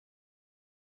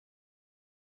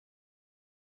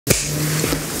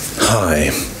Hi.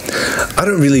 I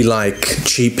don't really like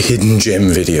cheap hidden gem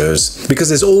videos because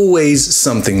there's always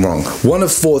something wrong. One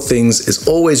of 4 things is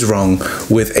always wrong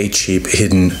with a cheap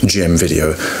hidden gem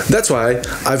video. That's why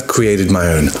I've created my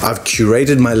own. I've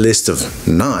curated my list of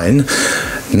 9,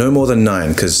 no more than 9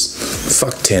 because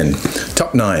fuck 10.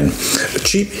 Top 9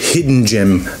 cheap hidden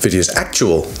gem videos,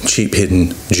 actual cheap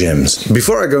hidden gems.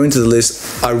 Before I go into the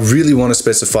list, I really want to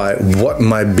specify what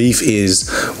my beef is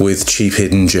with cheap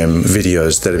hidden gem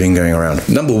videos that have been going around.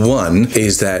 Number 1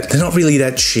 is that they're not really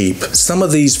that cheap. Some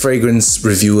of these fragrance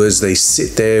reviewers, they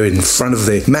sit there in front of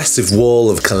their massive wall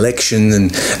of collection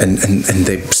and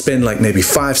they spend like maybe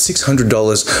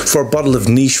 $500–600 for a bottle of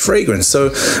niche fragrance.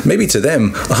 So maybe to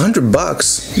them,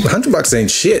 $100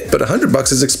 ain't shit, but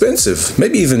 $100 is expensive.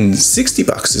 Maybe even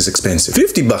 $60 is expensive.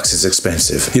 $50 is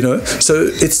expensive, you know? So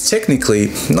it's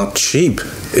technically not cheap.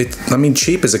 I mean,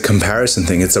 cheap is a comparison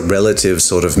thing. It's a relative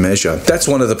sort of measure. That's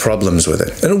one of the problems with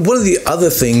it. And one of the other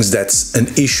things that's an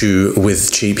issue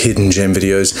with cheap hidden gem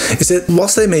videos is that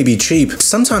whilst they may be cheap,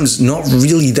 sometimes not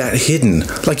really that hidden.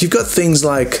 Like you've got things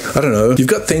like, I don't know, you've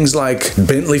got things like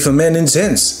Bentley for Men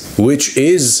Intense, which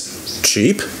is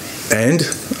cheap, and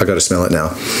I gotta smell it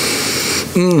now.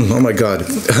 Oh my god.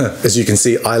 As you can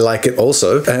see, I like it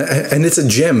also. And it's a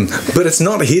gem, but it's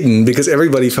not hidden because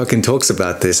everybody fucking talks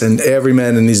about this, and every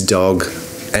man and his dog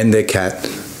and their cat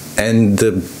and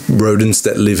the rodents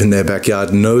that live in their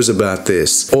backyard knows about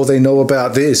this. Or they know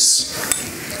about this,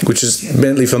 which is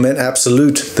Bentley for Men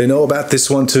Absolute. They know about this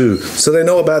one too. So they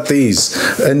know about these.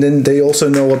 And then they also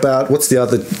know about, what's the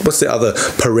other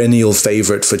perennial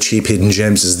favorite for cheap hidden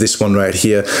gems is this one right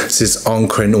here. This is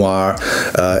Encre Noire.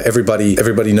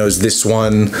 Everybody knows this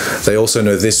one. They also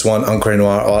know this one, Encre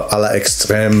Noire à la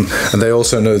Extrême. And they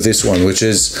also know this one, which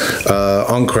is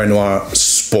Encre Noire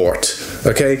Sport.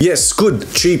 Okay, yes, good,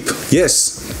 cheap,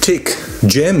 yes, tick.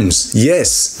 Gems,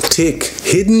 yes, tick.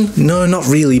 Hidden? No, not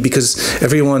really, because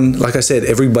everyone, like I said,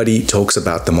 everybody talks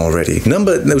about them already.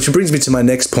 Which brings me to my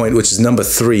next point, which is number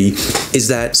 3, is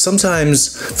that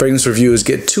sometimes fragrance reviewers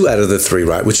get 2 out of the 3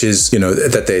 right, which is, you know,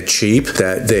 that they're cheap,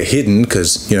 that they're hidden,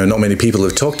 because, you know, not many people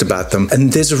have talked about them,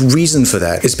 and there's a reason for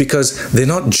that. It's because they're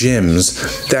not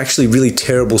gems, they're actually really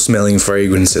terrible smelling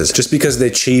fragrances. Just because they're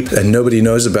cheap and nobody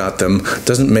knows about them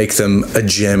doesn't make them a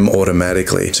gem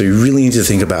automatically. So you really need to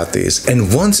think about these.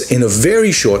 And once in a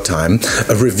very short time,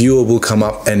 a reviewer will come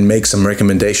up and make some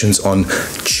recommendations on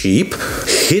cheap,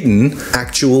 hidden,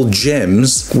 actual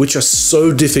gems, which are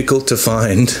so difficult to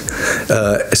find,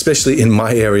 especially in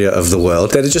my area of the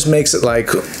world, that it just makes it like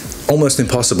almost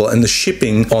impossible, and the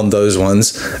shipping on those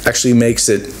ones actually makes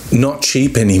it not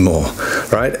cheap anymore,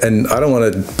 right? And I don't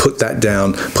want to put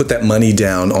that money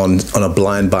down on a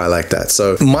blind buy like that.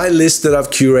 So my list that I've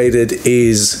curated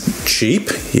is cheap,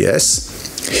 yes.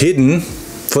 Hidden,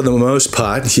 for the most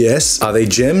part, yes. Are they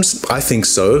gems? I think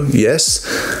so, yes.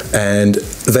 And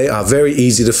they are very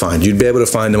easy to find. You'd be able to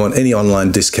find them on any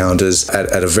online discounters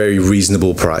at a very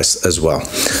reasonable price as well.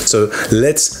 So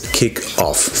let's kick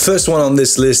off. First one on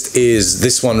this list is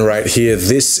this one right here.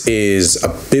 This is a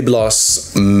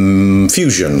Byblos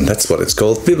Fusion. That's what it's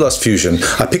called, Byblos Fusion.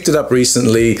 I picked it up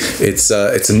recently. It's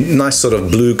a nice sort of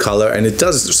blue color, and it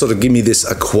does sort of give me this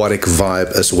aquatic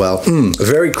vibe as well. A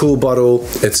very cool bottle.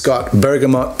 It's got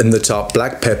bergamot in the top,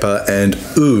 black pepper, and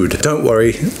oud. Don't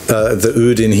worry, the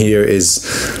oud in here is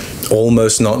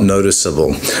almost not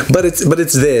noticeable, but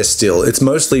it's there still. It's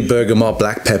mostly bergamot,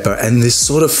 black pepper, and this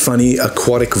sort of funny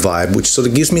aquatic vibe, which sort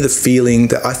of gives me the feeling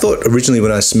that I thought originally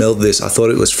when I smelled this, I thought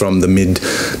it was from the mid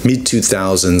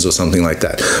 2000s or something like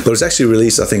that, but it was actually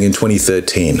released, I think, in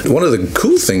 2013. One of the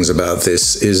cool things about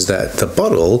this is that the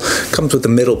bottle comes with a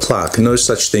metal plaque. No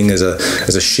such thing as a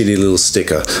shitty little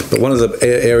sticker, but one of the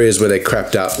areas where they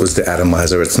crapped out was the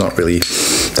atomizer. It's not really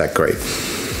that great.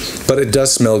 But it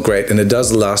does smell great, and it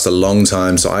does last a long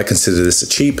time, so I consider this a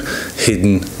cheap,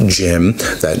 hidden gem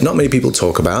that not many people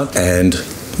talk about. And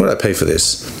what did I pay for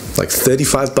this? Like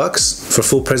 $35 for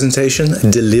full presentation,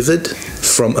 delivered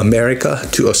from America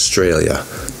to Australia.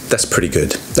 That's pretty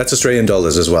good. That's Australian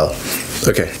dollars as well.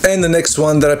 Okay, and the next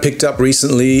one that I picked up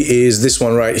recently is this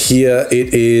one right here.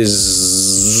 It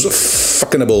is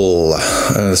Faconnable.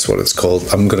 That's what it's called.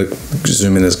 I'm gonna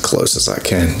zoom in as close as I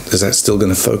can. Is that still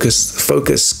gonna focus?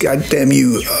 Focus, god damn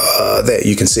you. There,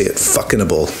 you can see it,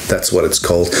 Faconnable. That's what it's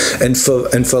called. And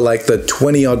for like the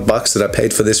 20 odd bucks that I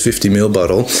paid for this 50ml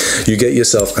bottle, you get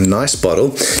yourself a nice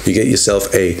bottle, you get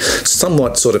yourself a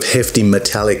somewhat sort of hefty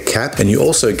metallic cap, and you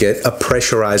also get a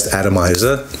pressurized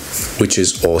atomizer, which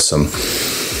is awesome.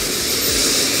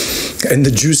 And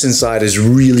the juice inside is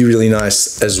really, really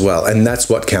nice as well. And that's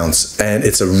what counts. And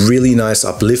it's a really nice,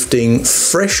 uplifting,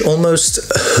 fresh, almost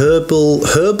herbal,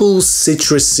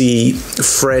 citrusy,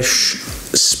 fresh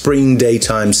spring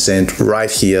daytime scent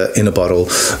right here in a bottle.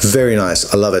 Very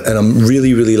nice. I love it. And I'm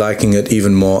really, really liking it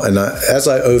even more. And as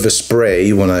I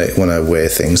overspray when I wear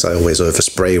things, I always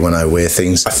overspray when I wear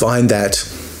things, I find that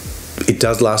it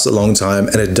does last a long time,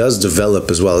 and it does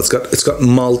develop as well. It's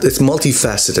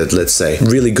multifaceted, let's say.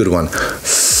 Really good one.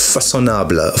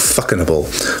 Faconnable,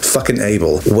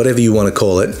 Faconnable, whatever you want to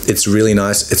call it. It's really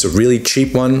nice. It's a really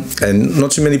cheap one, and not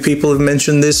too many people have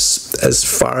mentioned this as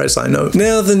far as I know.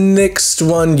 Now, the next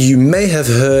one you may have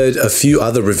heard a few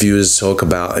other reviewers talk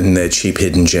about in their cheap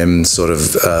hidden gem sort of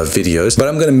videos, but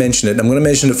I'm going to mention it. I'm going to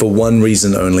mention it for one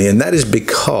reason only, and that is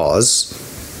because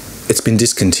it's been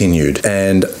discontinued,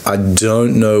 and I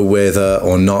don't know whether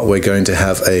or not we're going to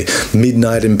have a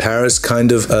Midnight in Paris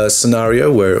kind of scenario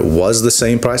where it was the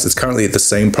same price. It's currently at the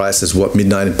same price as what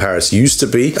Midnight in Paris used to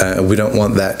be. We don't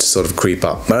want that to sort of creep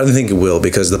up. But I don't think it will,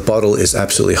 because the bottle is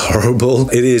absolutely horrible.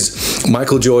 It is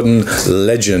Michael Jordan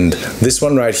Legend. This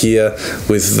one right here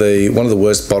with one of the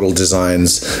worst bottle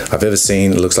designs I've ever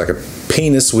seen. It looks like a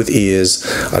penis with ears.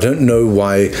 I don't know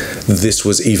why this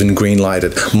was even green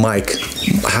lighted. Mike,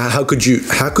 how could you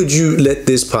let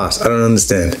this pass? I don't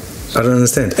understand. I don't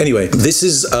understand. Anyway, this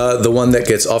is the one that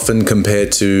gets often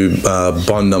compared to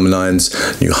Bond No. 9's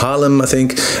New Harlem, I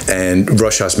think, and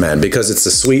Roche Haussmann, because it's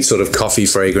a sweet sort of coffee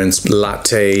fragrance,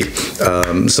 latte,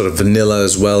 sort of vanilla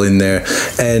as well in there,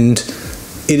 and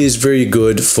it is very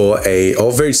good for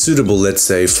or very suitable, let's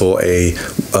say, for an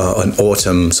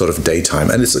autumn sort of daytime,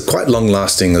 and it's quite long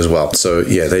lasting as well. So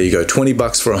yeah, there you go, 20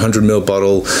 bucks for a 100 ml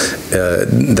bottle.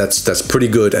 That's pretty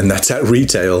good, and that's at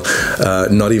retail,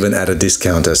 not even at a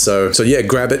discounter. So yeah,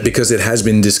 grab it, because it has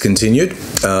been discontinued,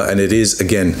 and it is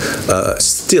again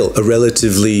still a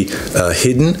relatively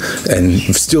hidden and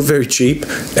still very cheap,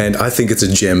 and I think it's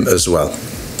a gem as well.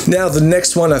 Now, the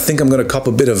next one I think I'm going to cop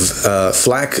a bit of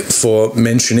flack for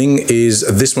mentioning is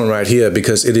this one right here,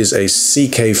 because it is a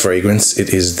CK fragrance.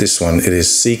 It is this one. It is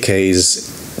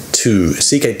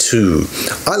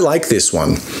CK2. I like this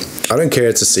one. I don't care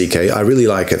it's a CK. I really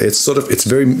like it. It's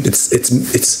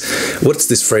what's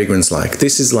this fragrance like?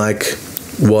 This is like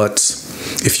what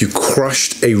if you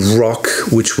crushed a rock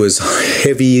which was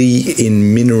heavy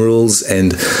in minerals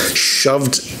and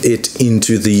shoved it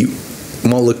into the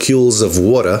molecules of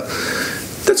water.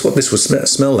 That's what this would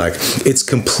smell like. It's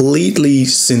completely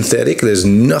synthetic. There's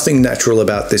nothing natural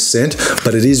about this scent,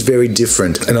 but it is very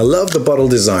different. And I love the bottle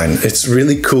design. It's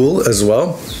really cool as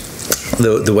well.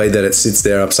 The way that it sits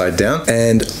there upside down,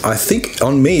 and I think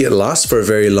on me it lasts for a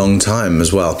very long time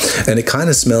as well, and it kind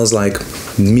of smells like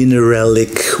minerally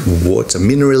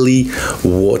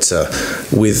water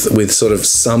with sort of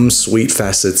some sweet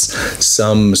facets,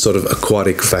 some sort of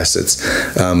aquatic facets,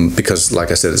 because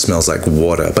like I said, it smells like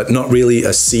water, but not really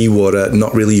a seawater,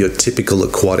 not really your typical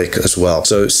aquatic as well.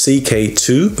 So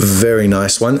CK2, very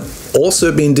nice one.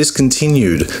 Also been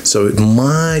discontinued, so it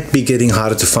might be getting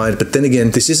harder to find, but then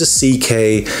again, this is a CK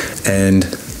and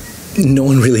no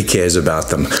one really cares about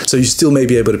them. So you still may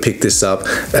be able to pick this up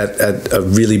at a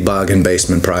really bargain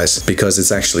basement price, because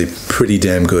it's actually pretty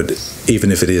damn good,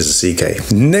 even if it is a CK.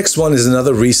 Next one is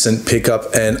another recent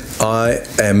pickup, and I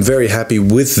am very happy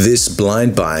with this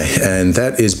blind buy, and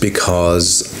that is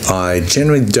because I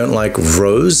generally don't like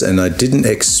rose, and I didn't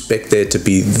expect there to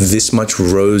be this much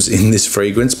rose in this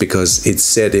fragrance, because it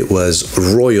said it was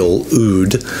Royal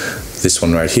Oud. This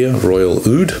one right here, Royal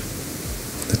Oud.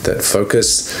 Let that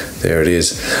focus. There it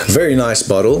is. Very nice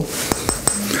bottle.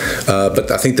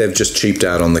 But I think they've just cheaped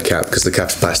out on the cap, because the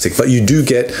cap's plastic. But you do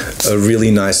get a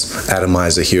really nice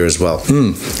atomizer here as well.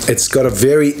 It's got a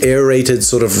very aerated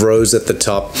sort of rose at the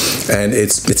top, and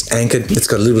it's anchored. It's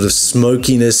got a little bit of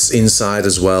smokiness inside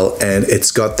as well, and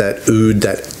it's got that oud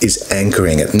that is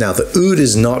anchoring it. Now, the oud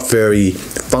is not very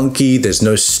funky. There's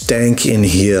no stank in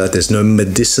here. There's no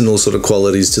medicinal sort of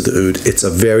qualities to the oud. It's a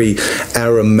very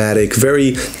aromatic,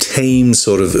 very tame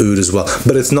sort of oud as well.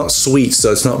 But it's not sweet,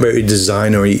 so it's not very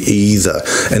designery either,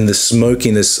 and the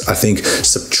smokiness, I think,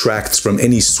 subtracts from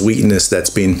any sweetness that's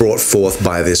been brought forth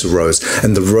by this rose.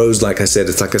 And the rose, like I said,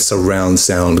 it's like a surround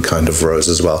sound kind of rose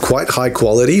as well. Quite high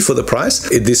quality for the price.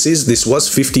 This was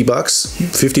 50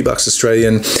 bucks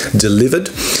Australian delivered,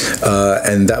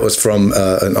 and that was from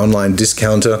an online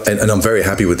discounter, and I'm very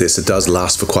happy with this. It does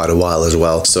last for quite a while as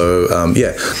well. So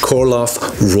yeah, Korloff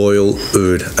Royal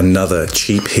Oud, another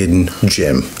cheap hidden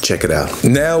gem. Check it out.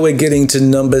 Now we're getting to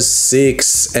number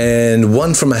 6, and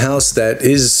one from a house that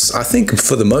is, I think,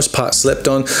 for the most part slept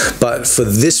on, but for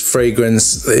this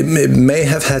fragrance, it may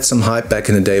have had some hype back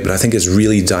in the day, but I think it's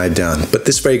really died down. But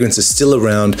this fragrance is still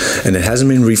around, and it hasn't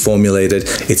been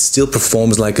reformulated. It still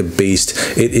performs like a beast.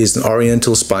 It is an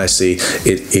oriental spicy.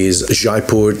 It is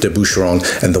Jaipur de Boucheron,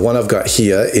 and the one I've got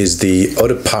here is the Eau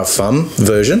de Parfum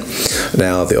version.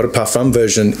 Now, the Eau de Parfum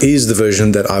version is the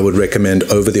version that I would recommend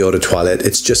over the Eau de Toilette.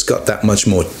 It's just got that much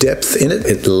more depth in it.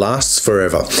 It lasts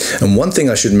forever. And one thing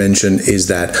I should mention is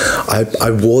that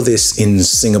I wore this in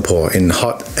Singapore in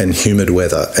hot and humid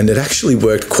weather, and it actually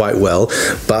worked quite well,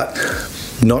 but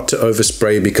not to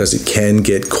overspray because it can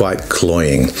get quite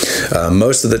cloying.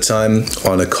 Most of the time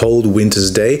on a cold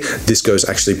winter's day, this goes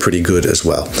actually pretty good as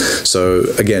well. So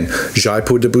again,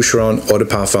 Jaipur de Boucheron, Eau de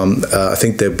Parfum. I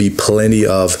think there'll be plenty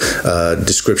of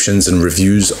descriptions and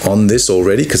reviews on this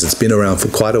already because it's been around for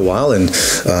quite a while, and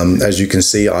as you can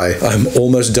see, I'm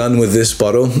almost done with this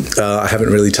bottle. I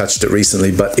haven't really touched it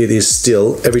recently, but it is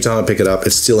still, every time I pick it up,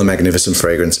 it's still a magnificent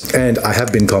fragrance, and I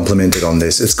have been complimented on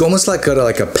this. It's almost like got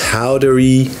like a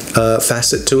powdery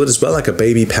facet to it as well, like a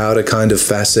baby powder kind of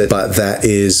facet, but that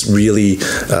is really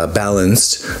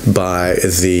balanced by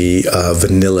the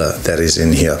vanilla that is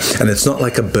in here. And it's not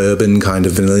like a bourbon kind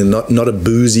of vanilla, not a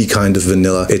boozy kind of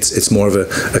vanilla. It's more of a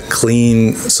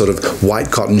clean sort of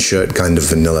white cotton shirt kind of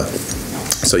vanilla.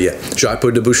 So yeah,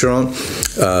 Jaipur de Boucheron,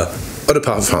 Eau de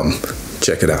Parfum.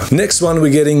 Check it out. Next one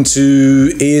we're getting to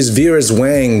is Vera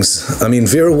Wang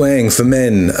for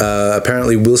men.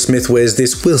 Apparently Will Smith wears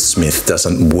this. Will Smith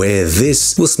doesn't wear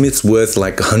this. Will Smith's worth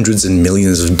like hundreds and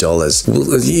millions of dollars.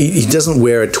 He doesn't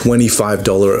wear a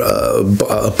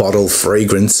 $25 bottle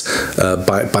fragrance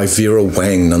by Vera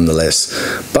Wang nonetheless.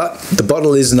 But the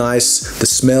bottle is nice. The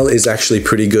smell is actually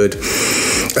pretty good.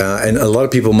 And a lot of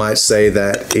people might say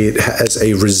that it has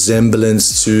a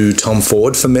resemblance to Tom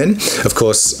Ford for men. Of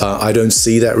course, I don't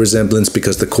see that resemblance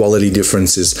because the quality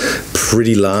difference is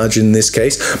pretty large in this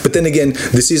case. But then again,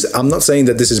 I'm not saying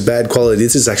that this is bad quality.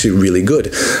 This is actually really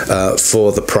good.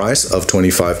 For the price of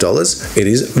 $25, it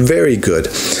is very good.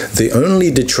 The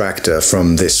only detractor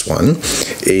from this one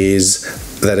is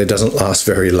that it doesn't last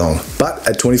very long. But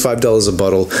at $25 a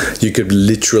bottle, you could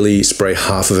literally spray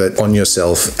half of it on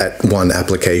yourself at one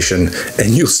application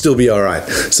and you'll still be all right.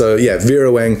 So yeah,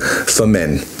 Vera Wang for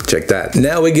men. Check that.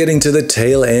 Now we're getting to the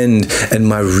tail end and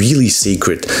my really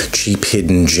secret cheap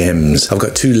hidden gems. I've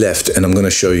got two left and I'm going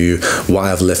to show you why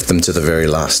I've left them to the very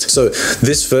last. So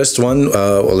this first one,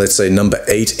 or let's say number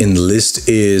 8 in the list,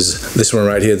 is this one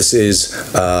right here. This is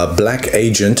Black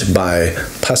Agent by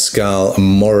Pascal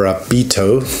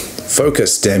Morabito.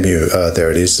 Focus, damn you.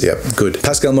 There it is. Yep, good.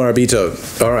 Pascal Morabito.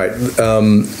 All right.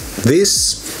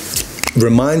 This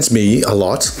reminds me a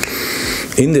lot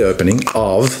in the opening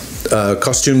of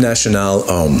Costume National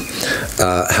Homme.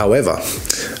 However,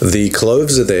 the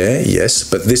cloves are there, yes,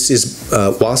 but this is,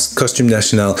 whilst Costume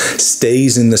National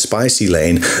stays in the spicy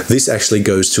lane, this actually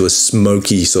goes to a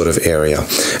smoky sort of area.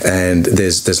 And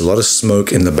there's a lot of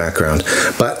smoke in the background,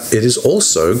 but it has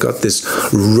also got this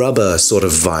rubber sort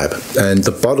of vibe. And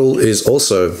the bottle is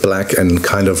also black and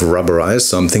kind of rubberized,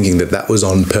 so I'm thinking that that was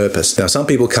on purpose. Now, some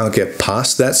people can't get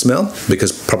past that smell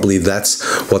because probably that's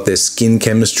what their skin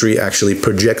chemistry actually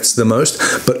projects the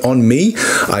most. But on me,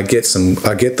 I get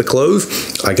the clove,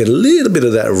 I get a little bit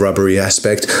of that rubbery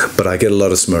aspect, but I get a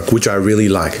lot of smoke, which I really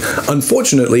like.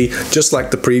 Unfortunately, just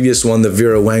like the previous one, the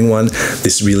Vera Wang one,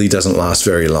 this really doesn't last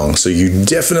very long. So you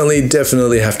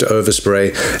definitely have to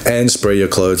overspray and spray your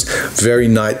clothes. Very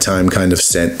nighttime kind of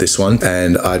scent, this one.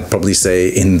 And I'd probably say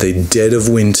in the dead of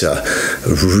winter,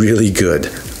 really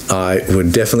good. I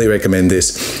would definitely recommend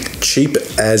this. Cheap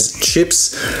as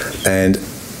chips, and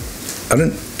I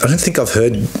don't think I've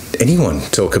heard anyone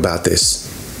talk about this.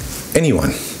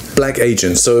 Anyone. Black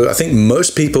Agent. So I think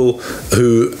most people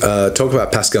who talk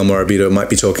about Pascal Morabito might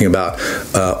be talking about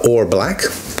Or Black,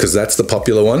 because that's the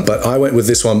popular one. But I went with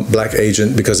this one, Black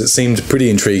Agent, because it seemed pretty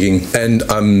intriguing, and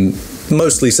I'm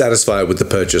mostly satisfied with the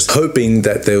purchase, hoping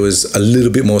that there was a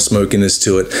little bit more smokiness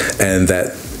to it and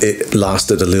that it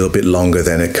lasted a little bit longer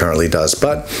than it currently does.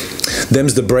 But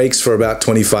them's the breaks for about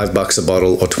 25 bucks a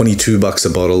bottle, or 22 bucks a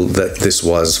bottle that this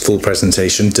was, full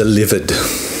presentation delivered.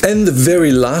 And the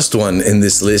very last one in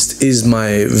this list is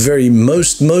my very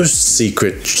most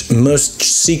secret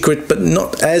but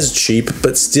not as cheap,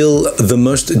 but still the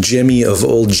most gemmy of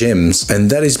all gems, and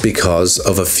that is because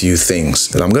of a few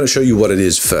things. And I'm going to show you what it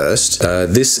is first.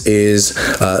 This is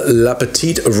La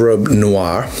Petite Robe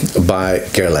Noire by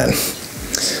Guerlain.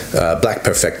 Black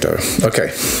Perfecto.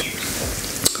 Okay.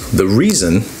 The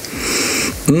reason,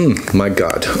 my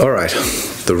God. All right.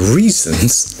 The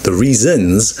the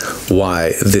reasons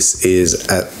why this is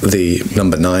at the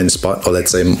number 9 spot, or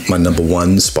let's say my number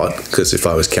 1 spot, because if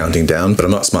I was counting down, but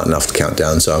I'm not smart enough to count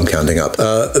down, so I'm counting up.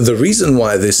 The reason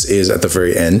why this is at the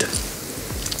very end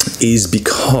is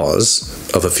because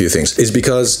of a few things. Is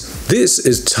because this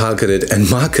is targeted and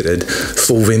marketed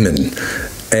for women,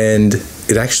 and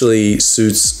it actually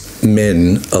suits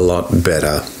men a lot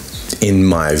better, in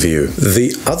my view.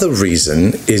 The other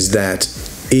reason is that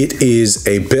it is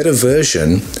a better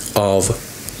version of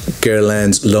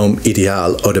Guerlain's L'Homme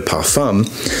Idéal Eau de Parfum,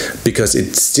 because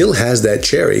it still has that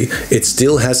cherry, it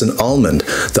still has an almond.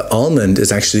 The almond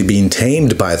is actually being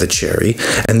tamed by the cherry,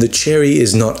 and the cherry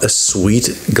is not a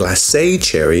sweet glacé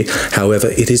cherry, however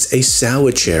it is a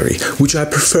sour cherry, which I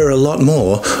prefer a lot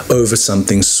more over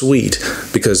something sweet,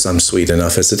 because I'm sweet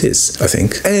enough as it is, I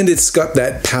think. And it's got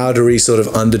that powdery sort of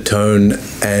undertone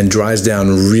and dries down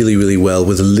really, really well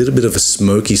with a little bit of a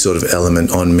smoky sort of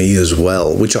element on me as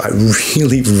well, which I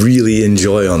really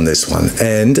enjoy on this one.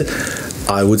 And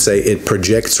I would say it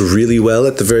projects really well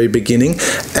at the very beginning,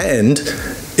 and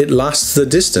it lasts the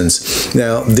distance.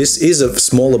 Now, this is a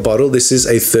smaller bottle. This is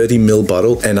a 30 ml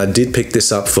bottle, and I did pick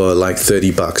this up for like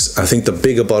 30 bucks. I think the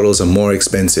bigger bottles are more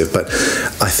expensive, but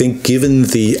I think given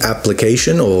the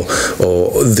application or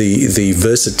the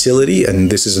versatility,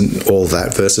 and this isn't all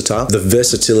that versatile, the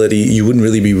versatility, you wouldn't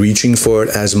really be reaching for it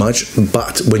as much,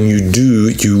 but when you do,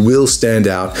 you will stand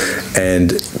out,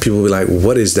 and people will be like,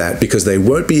 what is that? Because they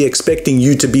won't be expecting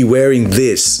you to be wearing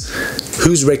this.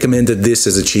 Who's recommended this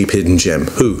as a cheap hidden gem?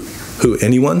 Who?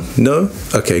 Anyone? No?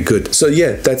 Okay, good. So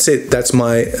yeah, that's it. That's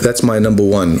my number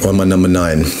 1 or my number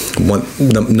 9.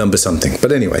 Number something.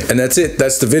 But anyway, and that's it.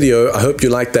 That's the video. I hope you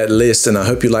like that list, and I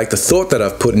hope you like the thought that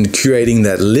I've put in curating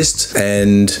that list.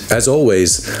 And as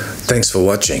always, thanks for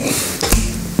watching.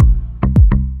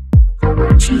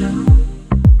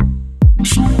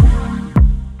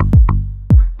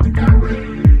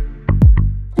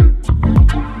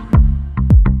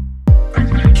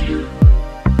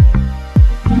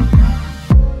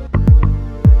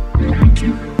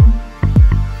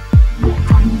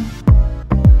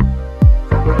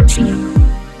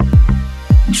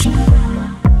 Boucheron.